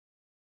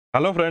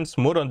Hello friends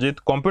मु Ranjit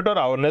computer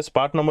awareness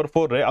part number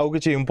 4 रे आउ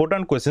किछि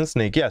इंपोर्टेंट क्वेश्चंस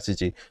नै कि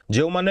आसीछि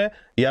जे माने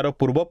यार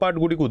पूर्व पार्ट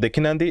गुडी को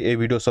देखि नांदी ए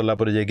वीडियो सरला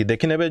पर जे कि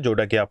देखि नेबे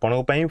जोटा कि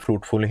आपन पई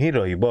फ्रूटफुल ही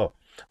रहिबो।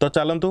 तो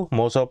चलंतु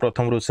मो सह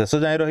प्रथम रु शेष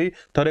जाय रही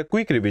थरे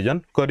क्विक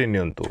रिवीजन करि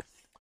नियंतु।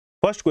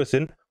 First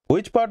question,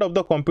 which part of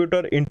the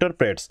computer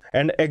interprets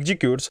and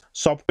executes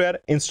software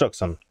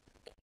instruction.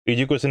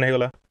 Easy question हे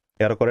गला।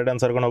 यार करेक्ट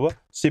आंसर कोन हबो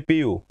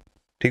सीपीयू।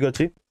 ठीक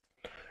अछि।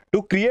 To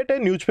create a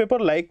newspaper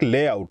like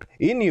layout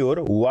in your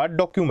Word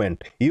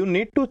document, you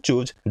need to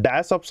choose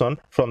dash option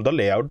from the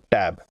layout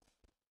tab.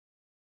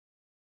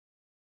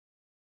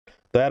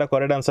 तो यार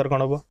correct answer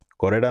कौन हम?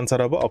 Correct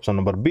answer हम option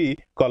number B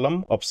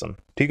column option.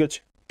 ठीक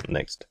अच्छे।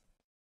 Next,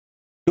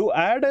 to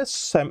add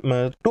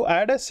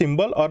a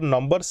symbol or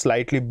number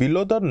slightly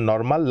below the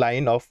normal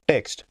line of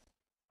text.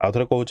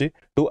 आउथरे कहूची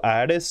to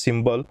add a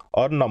symbol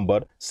or number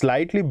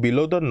slightly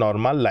below the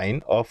normal line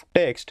of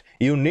text,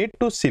 you need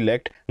to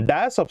select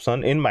dash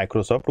option in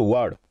Microsoft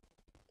Word.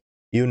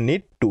 You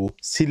need to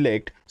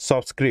select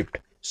subscript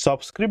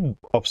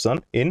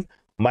option in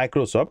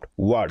Microsoft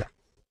Word.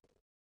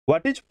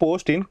 What is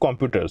post in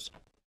computers?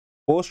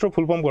 Post ro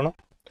full form kono?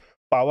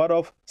 Power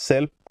of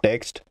self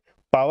text,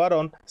 power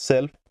on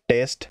self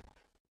test,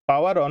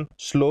 power on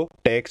slow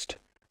text,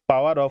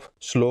 power of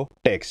slow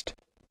text.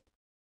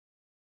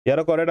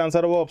 यार correct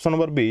answer हो option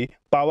number B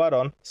power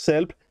on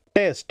self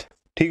test.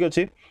 ठीक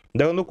अच्छे।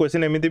 देखो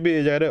question एमती भी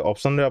ये जगह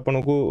option रे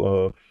आपन को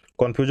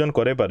कंफ्यूजन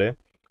करे पारे।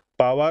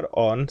 पावर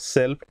ऑन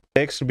सेल्फ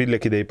टेक्स्ट भी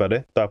लिखि दे पारे,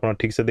 तो आप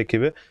ठीक से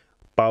देखिए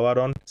पावर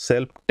ऑन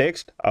सेल्फ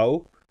टेक्स्ट आउ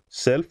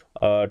सेल्फ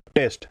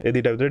टेस्ट ए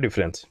दुटा भीतर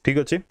डिफरेंस। ठीक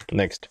अच्छे।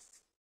 Next,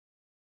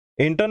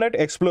 internet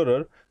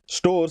explorer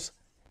stores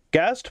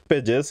cached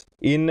pages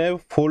in A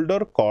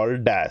folder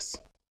called dash.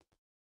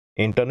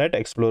 Internet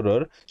Explorer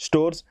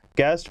stores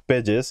cached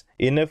pages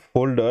in a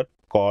folder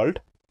called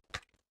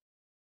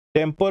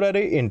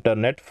temporary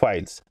internet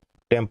files.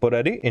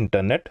 Temporary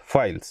internet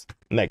files.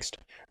 Next,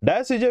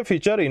 Dash is a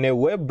feature in a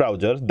web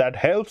browser that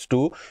helps to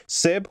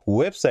save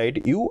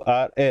website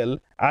URL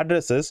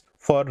addresses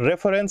for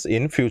reference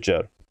in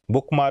future.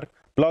 Bookmark,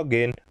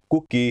 plugin,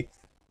 cookie,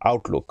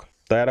 outlook.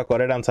 तो यार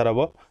correct answer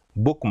हम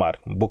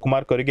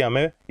bookmark करके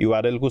हमें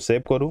URL को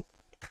save करू।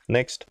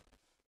 Next,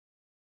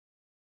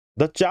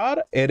 The char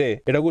array,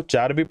 एटा को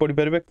चार भी पढ़ी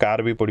परिबे,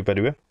 कार भी पढ़ी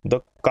परिबे। The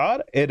car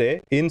array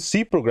in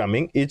C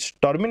programming is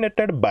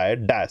terminated by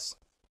dash.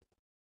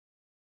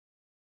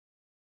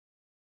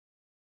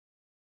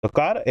 The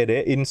car array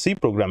in C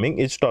programming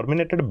is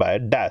terminated by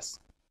dash.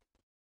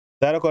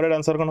 तार करेक्ट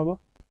आंसर कोन हबो?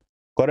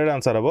 करेक्ट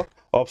आंसर हबो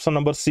ऑप्शन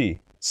नंबर सी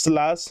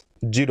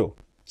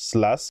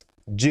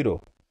 /0/0।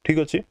 ठीक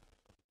अछि।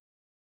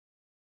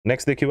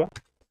 नेक्स्ट देखिबा।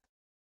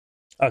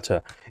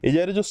 अच्छा,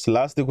 ये जो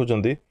स्लैश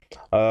देखुचंदी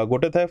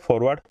गोटे थाए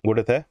फॉरवर्ड,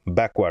 गोटे थाए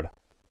बैकवर्ड,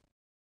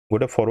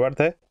 गोटे फॉरवर्ड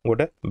थाए,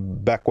 गोटे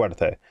बैकवर्ड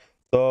थाए।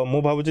 तो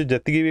मु भाबुची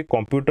जति भी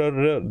कंप्यूटर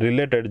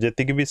रिलेटेड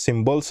जति भी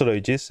सिंबल्स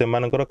रही से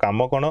मानकर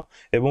काम कौन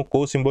एवं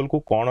को सिंबल को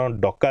कौन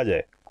डका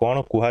जाए,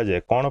 कौन कुहा जाए,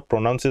 कौन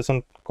प्रोनाउंसिएशन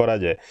करा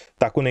जाए,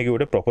 ताकू नेकी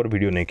गोटे प्रॉपर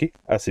वीडियो नेकी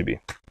आसीबी।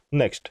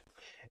 Next,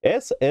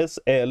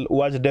 SSL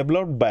was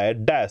developed by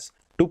Dash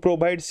to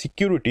provide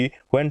security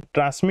when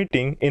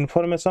transmitting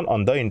information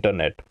on the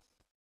internet.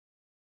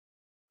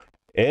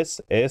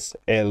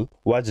 SSL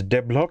was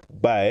developed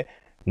by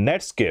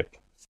Netscape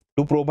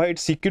to provide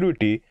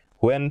security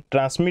when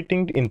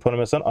transmitting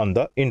information on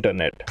the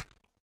internet.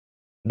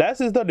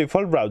 Dash is the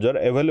default browser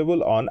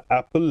available on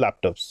Apple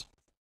laptops.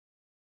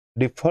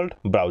 Default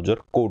browser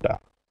Kota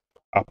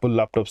Apple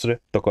laptops रे,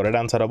 तो correct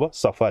answer हबो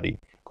safari.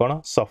 कोन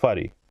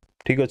safari.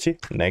 ठीक अछि।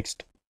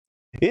 Next,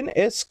 in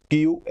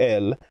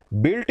SQL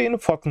built-in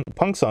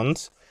functions,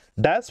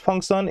 Dash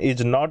function is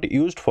not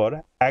used for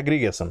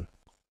aggregation.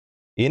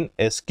 In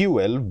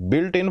SQL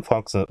built-in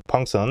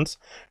functions,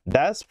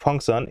 dash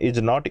function is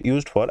not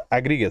used for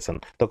aggregation.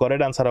 तो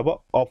correct answer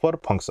हबो upper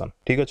function।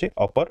 ठीक अछि,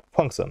 upper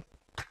function.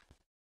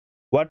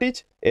 What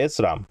is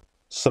SRAM?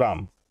 SRAM,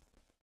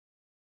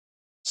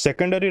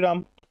 secondary RAM,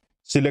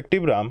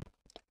 selective RAM,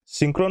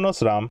 synchronous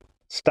RAM,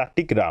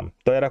 static RAM.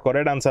 तो यार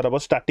correct answer हबो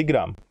static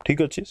RAM।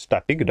 ठीक अछि,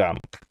 static RAM.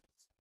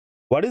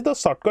 What is the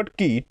shortcut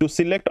key to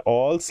select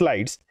all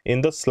slides in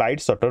the slide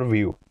sorter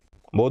view?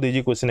 बहुत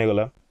easy question है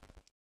गला।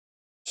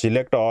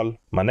 Select all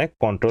माने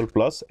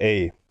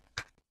Ctrl+A.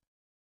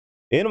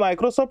 In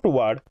Microsoft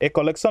Word, a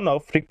collection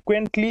of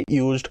frequently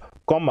used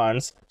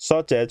commands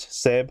such as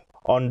save,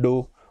 undo,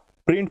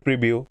 print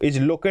preview is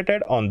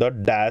located on the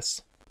dash,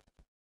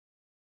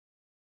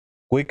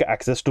 quick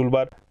access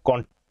toolbar,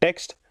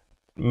 context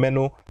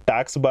menu,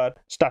 task bar,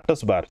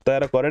 status bar. तो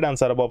यार correct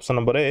answer है option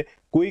number a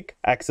quick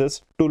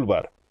access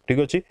toolbar. ठीक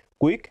अछि,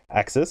 quick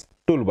access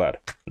toolbar.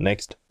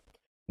 Next,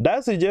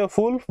 Dash is a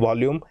full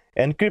volume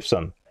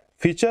encryption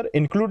feature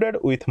included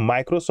with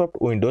Microsoft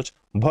Windows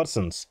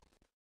versions.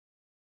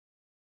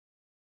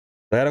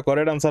 The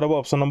correct answer of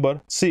option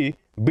number C,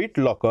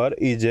 BitLocker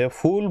is a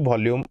full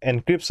volume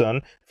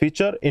encryption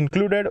feature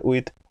included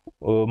with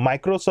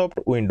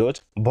Microsoft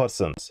Windows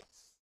versions.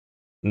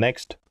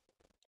 Next,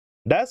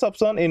 Dash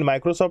option in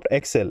Microsoft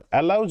Excel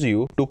allows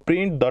you to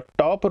print the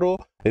top row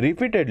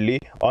repeatedly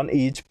on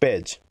each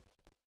page.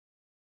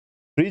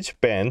 Freeze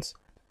panes,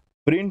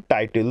 print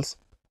titles,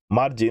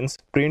 margins,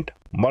 print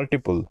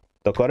multiple.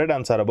 The correct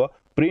answer about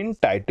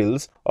print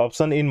titles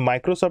option in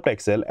Microsoft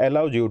Excel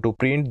allows you to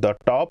print the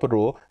top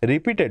row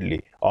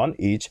repeatedly on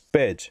each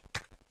page.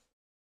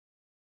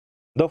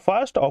 The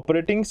first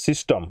operating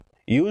system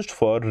used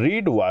for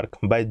read work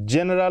by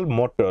General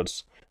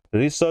Motors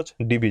Research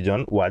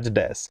Division was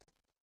dash.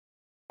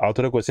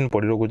 Author question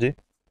पढ़ी रखुଛି.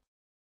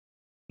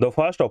 The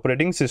first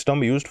operating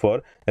system used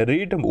for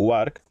read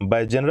work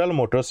by General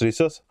Motors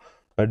Research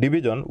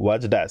Division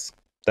was dash.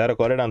 तार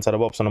correct answer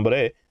of option number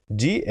A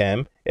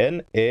GMNAAI/O.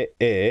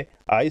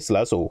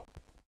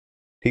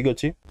 ठीक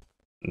अछि.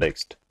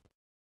 Next.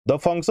 The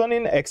function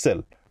in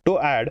Excel to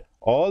add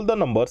all the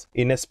numbers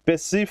in a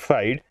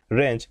specified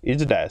range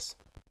is dash.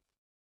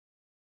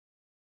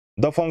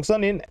 The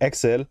function in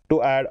Excel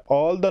to add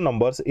all the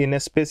numbers in a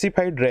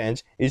specified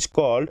range is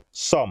called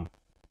sum.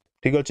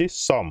 ठीक अछि,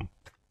 sum.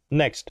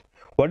 Next,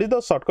 what is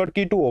the shortcut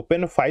key to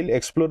open File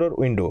Explorer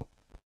window?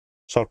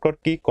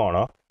 Shortcut key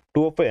कौन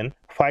to open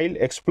File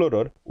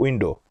Explorer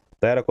window?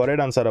 तार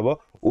correct answer हबो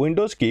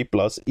Windows key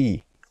plus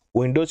E.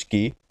 Windows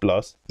key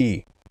plus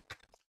E.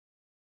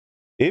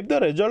 If the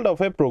result of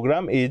a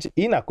program is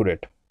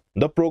inaccurate,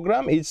 the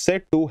program is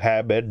said to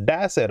have a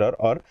dash error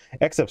or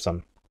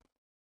exception.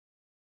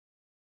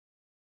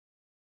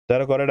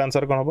 तार correct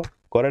answer कौन हबो?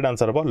 Correct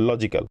answer हबो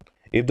logical.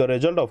 If the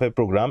result of a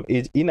program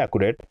is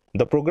inaccurate,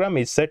 the program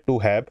is said to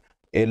have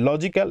a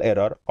logical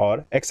error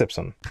or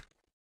exception.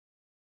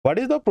 What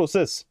is the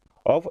process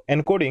of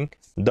encoding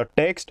the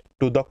text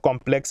to the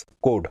complex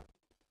code?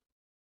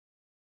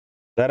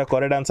 तार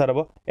correct answer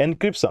हबो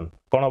encryption.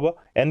 कौन हबो?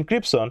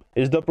 Encryption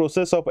is the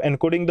process of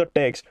encoding the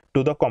text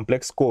to the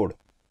complex code.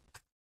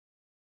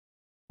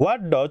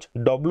 What does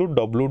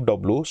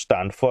www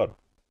stand for?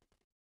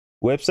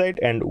 Website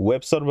and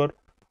web server,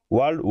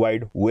 World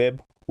Wide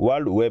Web,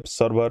 World Web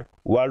Server,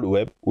 World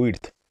Web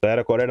Width.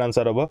 तार correct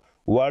answer हबो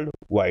World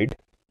Wide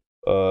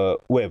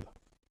Web.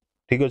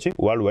 ठीक अछि,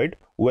 World Wide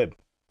Web.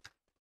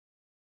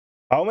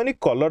 How many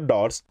color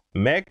dots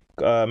make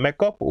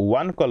up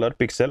one color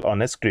pixel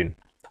on a screen?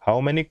 How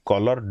many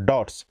color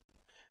dots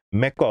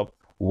make up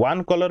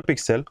one color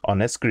pixel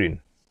on a screen?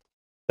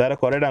 तार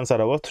correct answer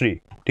हबो 3.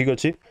 ठीक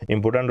अछि,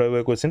 important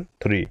रहबो question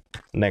 3.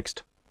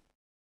 Next.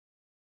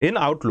 In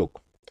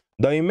Outlook,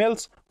 the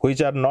emails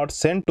which are not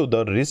sent to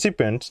the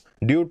recipients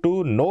due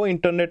to no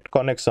internet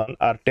connection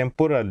are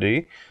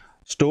temporarily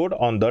stored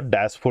on the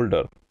dash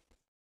folder.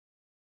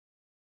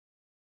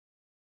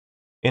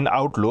 In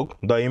Outlook,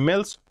 the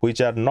emails which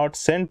are not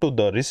sent to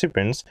the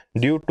recipients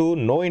due to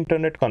no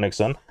internet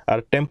connection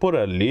are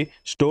temporarily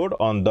stored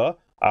on the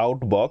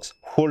outbox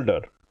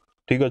folder.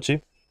 ठीक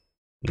अछि.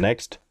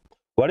 Next.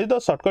 What is the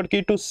shortcut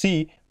key to see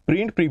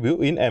print preview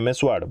in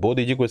MS Word? बहुत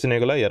easy question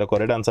है यार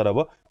correct answer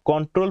हबो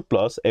Ctrl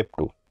plus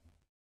F2.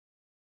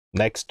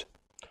 Next.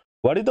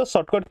 What is the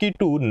shortcut key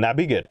to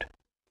navigate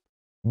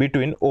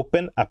between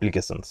open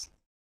applications?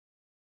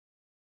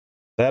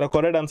 तार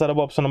correct answer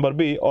हबो option number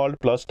B Alt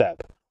plus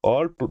Tab.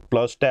 Alt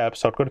plus Tab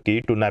shortcut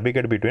key to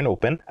navigate between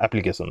open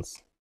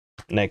applications.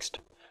 Next.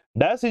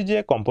 Dash is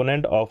a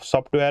component of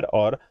software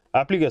or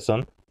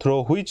application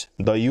through which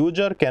the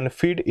user can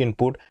feed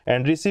input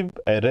and receive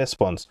a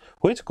response,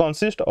 which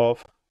consists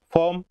of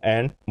form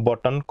and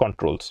button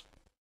controls.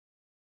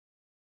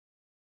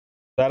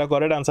 तार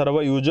correct answer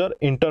हबो user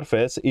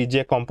interface is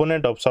a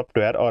component of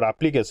software or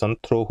application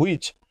through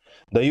which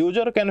the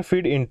user can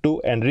feed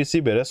into and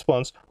receive a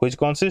response, which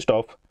consists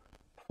of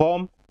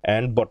form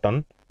and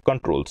button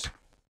controls.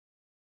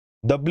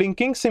 The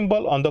blinking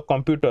symbol on the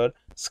computer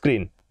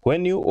screen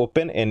when you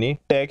open any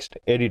text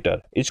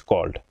editor is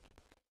called.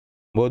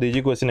 बहुत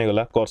easy question है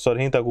गला cursor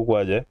ही ताकू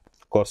कुआ जाए.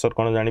 Cursor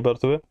कौन जानी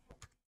पड़तुवे?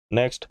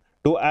 Next,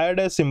 to add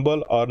a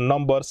symbol or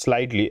number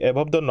slightly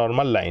above the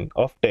normal line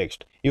of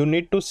text, you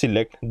need to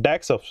select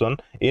dash option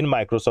in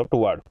Microsoft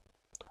Word.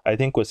 I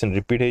think question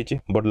repeat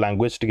है but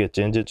language टिके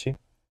change है.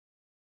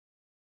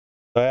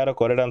 तो यार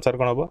correct answer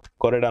कौन होगा?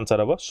 Correct answer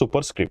होगा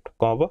superscript.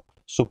 कौन होगा?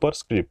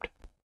 Superscript.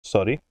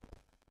 Sorry.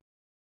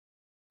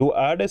 To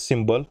add a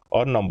symbol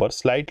or number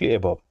slightly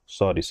above.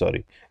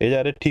 Sorry. ए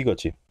जारे ठीक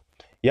अछि.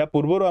 या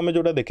पूर्वर आमे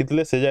जोटा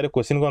देखिथिले से जारे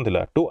क्वेश्चन कोन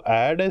थिला टू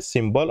ऐड ए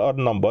सिंबल और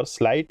number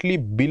slightly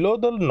below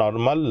the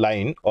normal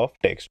line of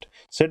text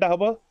सेटा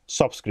हबो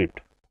सबस्क्रिप्ट.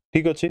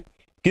 ठीक अछि,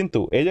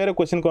 किंतु ए जारे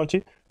क्वेश्चन कोन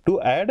अछि टू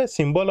ऐड ए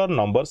सिंबल और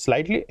number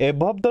slightly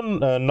above the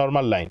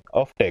normal line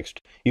of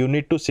text you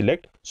need to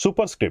select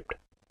superscript.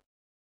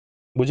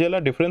 बुझेला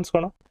डिफरेंस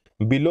कोन?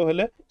 बिलो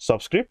हेले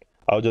सबस्क्रिप्ट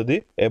आ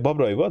जदी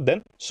अबव रहइबो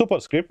देन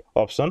सुपरस्क्रिप्ट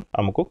ऑप्शन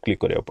हमको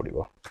क्लिक करिया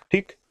पड़िबो.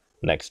 ठीक.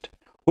 Next.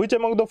 Which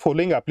among the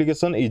following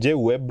application is a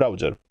web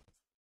browser?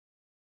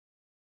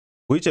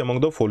 Which among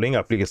the following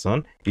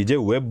application is a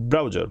web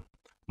browser?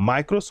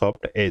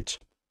 Microsoft Edge.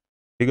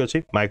 ठीक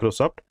अछि,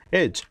 Microsoft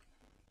Edge.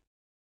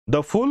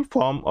 The full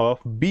form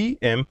of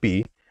BMP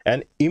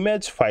an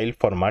image file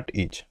format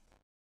is.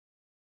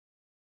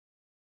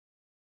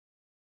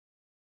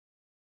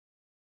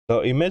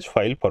 The image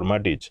file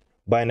format is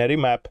binary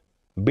map,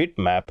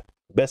 bitmap,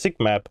 basic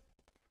map,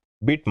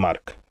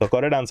 bitmark. The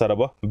correct answer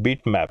is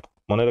bitmap.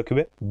 Mone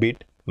rakhibe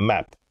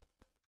bitmap.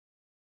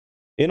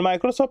 In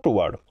Microsoft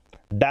Word,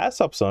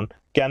 dash option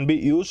can be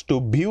used to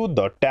view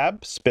the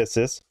tab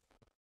spaces,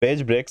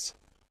 page breaks,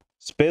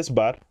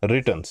 spacebar,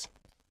 returns.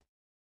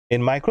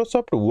 In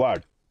Microsoft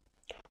Word,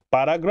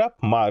 paragraph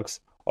marks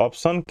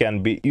option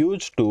can be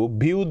used to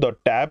view the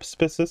tab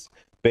spaces,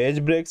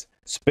 page breaks,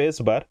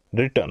 spacebar,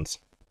 returns.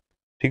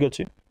 ठीक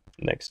अछि.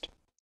 Next.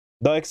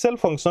 The Excel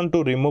function to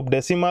remove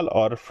decimal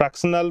or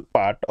fractional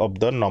part of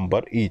the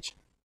number is.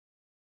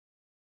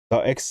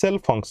 The Excel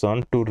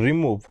function to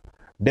remove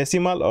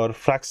decimal or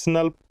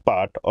fractional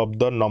part of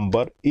the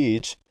number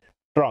is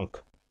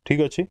trunc.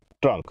 ठीक अछि.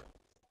 Trunc.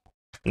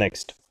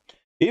 Next.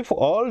 If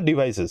all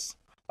devices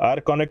are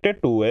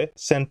connected to a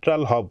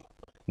central hub,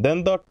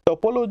 then the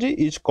topology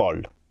is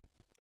called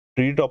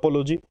tree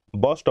topology,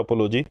 bus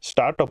topology,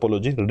 star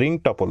topology, ring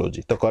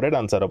topology. The correct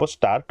answer is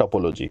star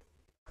topology.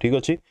 ठीक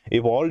अछि.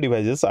 If all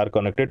devices are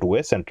connected to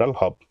a central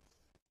hub.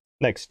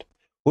 Next,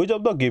 which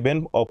of the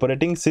given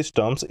operating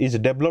systems is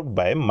developed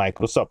by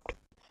Microsoft?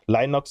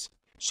 Linux,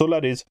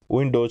 Solaris,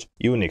 Windows,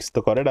 Unix.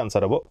 The correct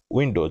answer is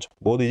Windows.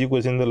 बहुत easy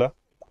question दिला.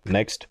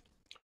 Next,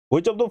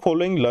 which of the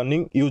following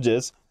learning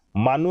uses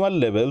manual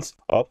levels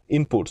of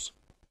inputs?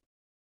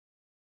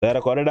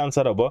 The correct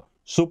answer is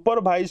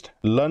supervised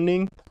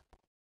learning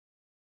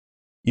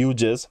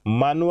uses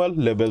manual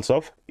levels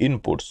of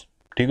inputs.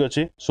 ठीक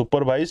अछि.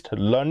 Supervised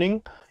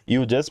learning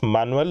uses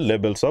manual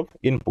levels of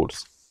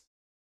inputs.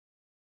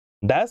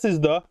 Dash is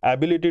the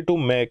ability to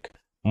make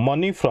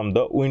money from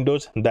the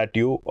videos that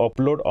you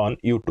upload on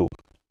YouTube.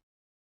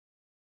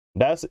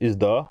 Dash is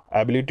the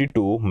ability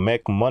to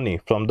make money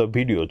from the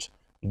videos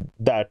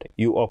that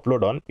you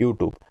upload on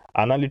YouTube.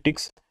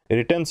 Analytics,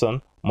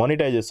 retention,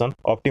 monetization,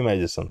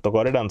 optimization. The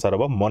correct answer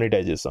is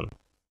monetization.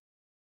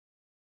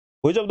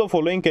 Which of the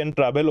following can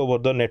travel over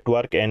the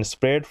network and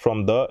spread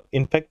from the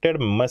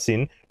infected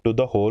machine to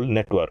the whole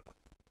network?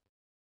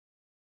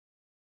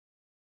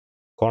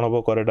 कौन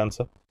होबो correct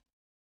answer?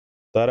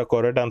 तारा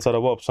correct answer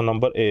होबो option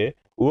number A.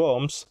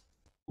 Worms.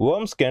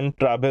 Worms can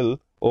travel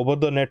over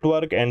the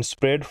network and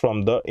spread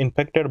from the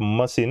infected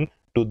machine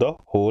to the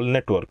whole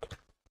network.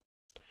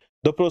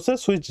 The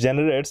process which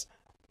generates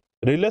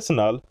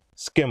relational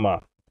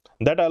schema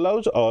that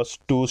allows us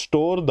to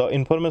store the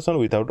information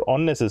without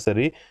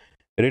unnecessary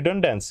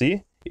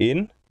redundancy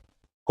is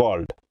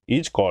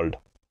called.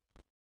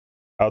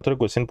 Author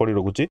question पढ़ी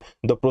रखुची.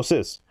 The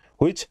process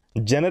which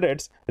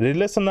generates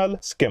relational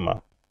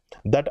schema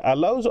that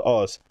allows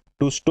us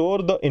to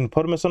store the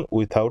information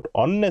without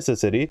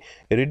unnecessary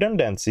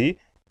redundancy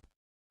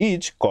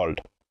is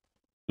called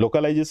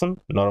localization,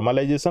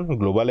 normalization,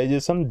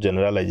 globalization,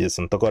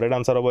 generalization. The correct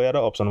answer होबो यार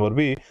option number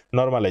B,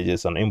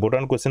 normalization.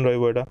 Important question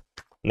रहिबो एटा.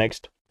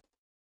 Next,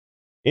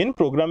 in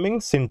programming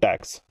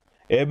syntax,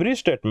 every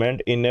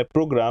statement in a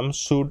program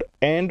should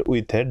end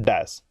with a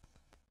dash,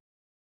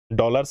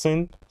 dollar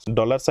sign,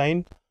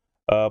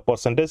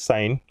 percentage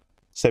sign,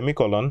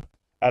 semicolon,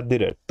 at the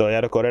rate. तो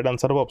यार correct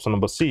answer होबो option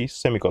number C,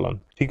 semicolon.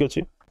 ठीक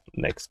अछि.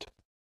 Next,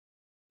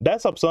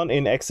 dash option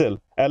in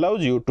Excel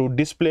allows you to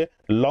display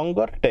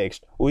longer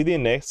text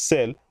within a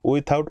cell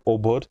without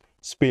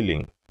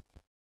overspilling.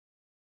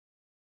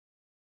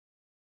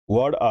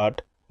 Word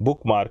art,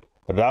 bookmark,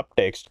 wrap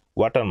text,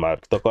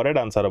 watermark. The correct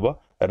answer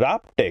is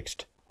wrap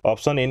text.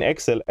 Option in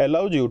Excel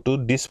allows you to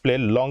display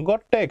longer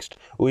text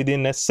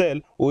within a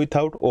cell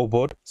without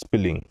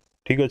overspilling.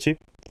 ठीक अछि.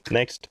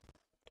 Next,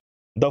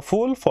 the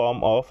full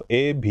form of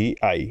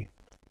AVI,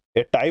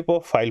 a type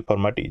of file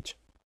format is.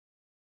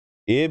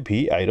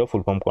 AVI row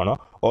full form cone?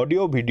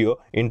 Audio video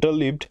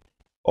interleaved,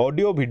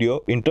 audio video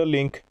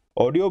interlink,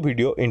 audio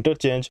video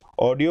interchange,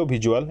 audio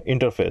visual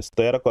interface.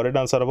 तो यार correct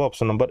answer है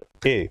option number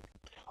A,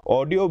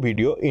 audio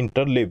video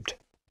interleaved.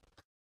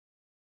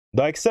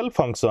 The Excel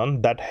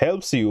function that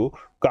helps you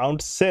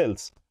count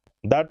cells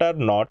that are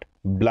not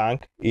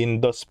blank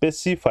in the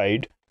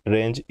specified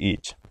range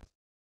is.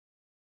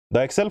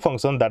 The Excel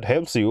function that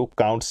helps you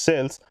count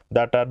cells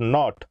that are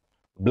not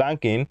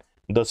blank in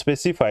the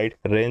specified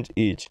range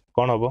is.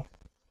 कौन होबो?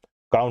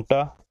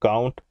 Counter,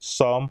 count,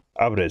 sum,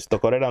 average. The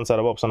correct answer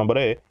of option number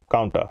A,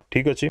 counter.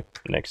 ठीक अछि.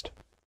 Next,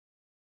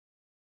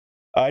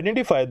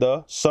 identify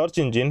the search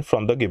engine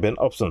from the given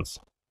options.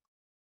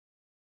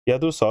 या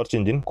तो search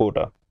engine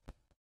Kota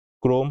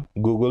Chrome,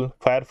 Google,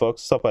 Firefox,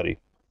 Safari.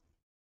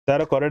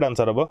 तारा correct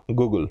answer होबो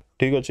Google.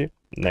 ठीक अछि.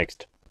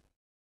 Next,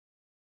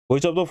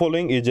 which of the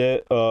following is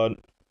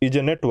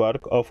a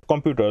network of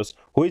computers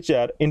which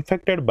are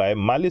infected by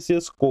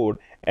malicious code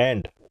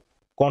and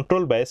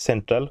controlled by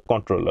central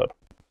controller?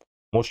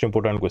 Most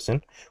important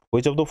question,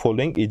 which of the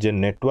following is a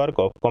network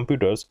of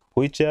computers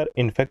which are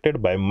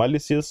infected by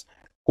malicious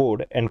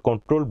code and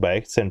controlled by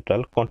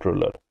central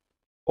controller?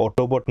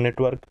 Autobot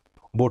network,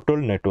 Bottle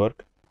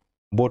network,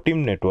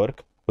 Botim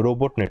network,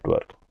 Robot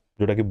network.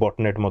 जोटा कि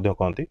botnet मध्य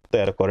कहंती. तो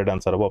यार correct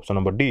answer है option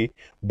number D,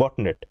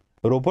 botnet,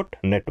 robot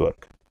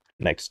network.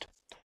 Next,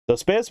 the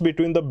space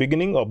between the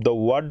beginning of the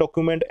Word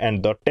document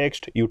and the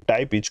text you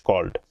type is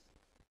called.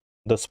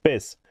 The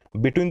space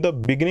between the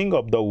beginning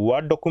of the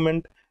Word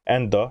document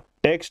and the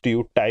text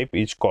you type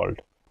is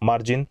called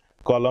margin,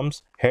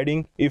 columns,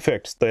 heading,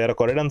 effects. तो यार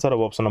correct answer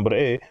of option number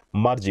A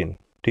margin.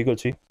 ठीक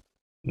अछि.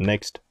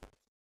 Next.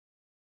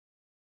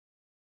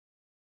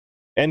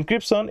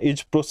 Encryption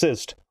is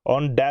processed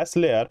on dash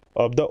layer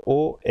of the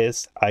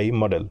OSI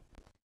model.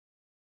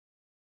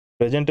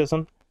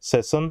 Presentation,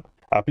 session,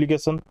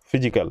 application,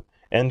 physical.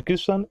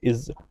 Encryption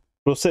is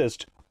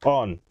processed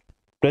on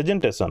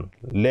presentation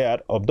layer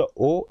of the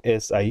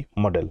OSI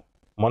model.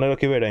 Mane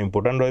rakhibe eta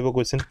important rahibo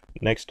question.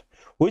 Next,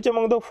 which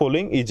among the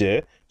following is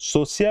a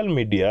social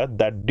media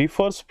that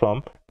differs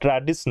from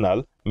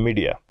traditional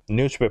media?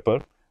 Newspaper,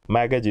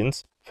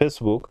 magazines,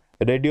 Facebook,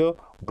 radio,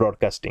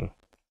 broadcasting.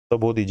 तो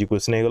बहुत easy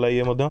question है गला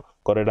ये मध्य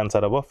correct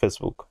answer हबो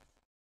Facebook.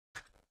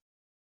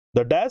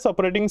 The dash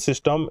operating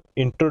system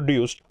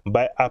introduced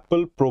by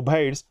Apple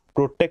provides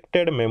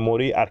protected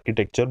memory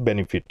architecture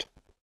benefit.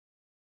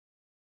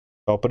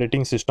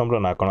 Operating system ro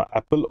na kono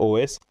Apple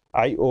OS,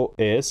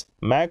 iOS,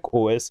 Mac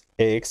OS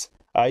X,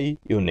 I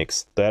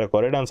Unix. तो यार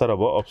correct answer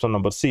हबो option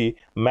number C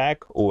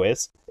Mac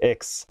OS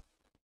X.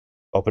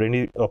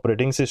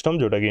 Operating system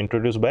जोटा कि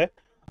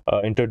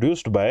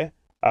introduced by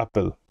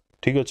Apple.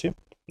 ठीक अछि.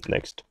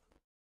 Next.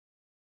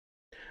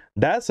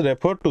 Dash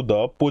refer to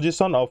the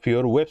position of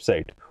your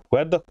website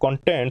where the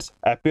contents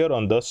appear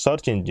on the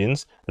search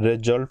engine's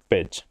result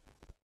page.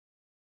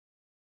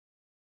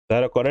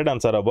 The correct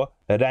answer of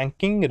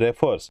ranking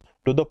refers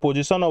to the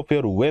position of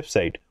your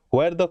website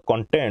where the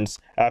contents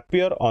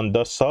appear on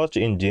the search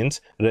engine's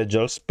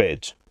results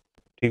page.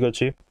 ठीक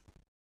अछि.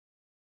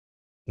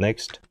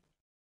 Next.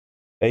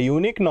 A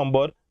unique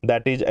number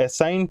that is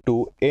assigned to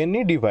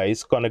any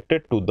device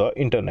connected to the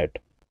internet.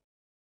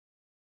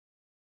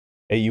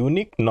 A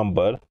unique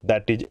number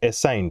that is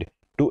assigned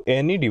to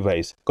any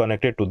device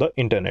connected to the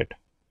internet.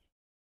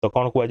 तो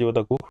कौन कुआजिबो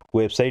ताकू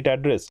website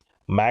address,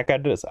 Mac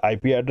address,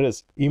 IP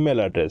address, email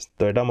address.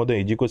 तो एटा मते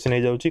easy question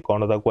हे जाउची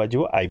कोन ताकू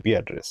कुआजिबो IP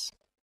address.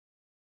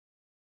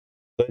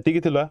 तो एति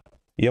कि थिला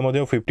ये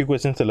मते 50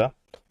 क्वेश्चन थिला.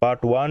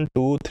 पार्ट 1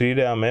 2 3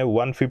 रे हमें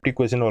 150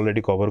 क्वेश्चन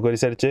ऑलरेडी कवर करि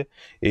सारचे.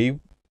 एई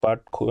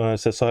पार्ट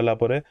शेष होला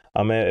परे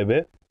हमें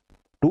एबे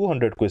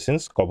 200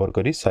 क्वेश्चंस कवर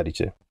करि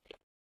सारिचे.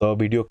 तो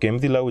वीडियो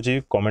केमती लगुची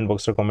कमेंट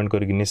बॉक्स रे कमेंट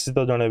करके निश्चित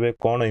जनइबे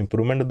कोन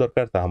इंप्रूवमेंट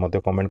दरकार ता मते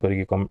कमेंट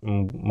करके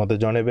मते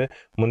जनइबे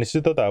मु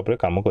निश्चित ता ऊपर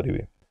काम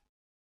करिवे.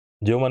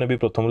 जो माने भी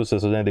प्रथम रु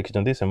शेष जाय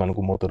देखिचंती से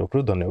मानकु मो तरफ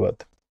रु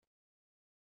धन्यवाद.